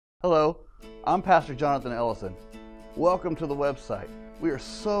Hello, I'm Pastor Jonathan Ellison. Welcome to the website. We are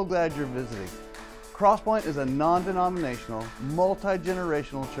so glad you're visiting. Crosspointe is a non-denominational,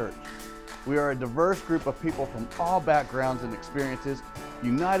 multi-generational church. We are a diverse group of people from all backgrounds and experiences,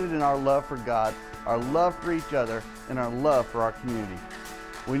 united in our love for God, our love for each other, and our love for our community.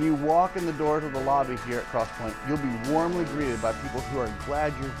 When you walk in the doors of the lobby here at Crosspointe, you'll be warmly greeted by people who are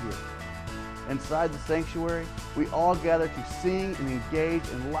glad you're here. Inside the sanctuary, we all gather to sing and engage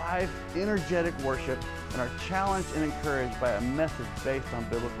in live, energetic worship and are challenged and encouraged by a message based on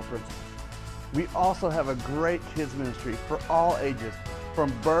biblical principles. We also have a great kids ministry for all ages,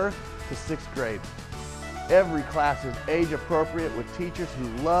 from birth to 6th grade. Every class is age appropriate with teachers who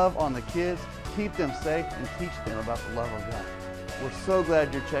love on the kids, keep them safe, and teach them about the love of God. We're so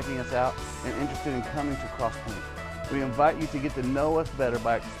glad you're checking us out and interested in coming to Crosspointe. We invite you to get to know us better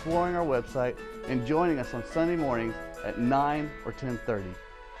by exploring our website and joining us on Sunday mornings at 9 or 10:30.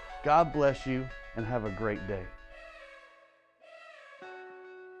 God bless you and have a great day.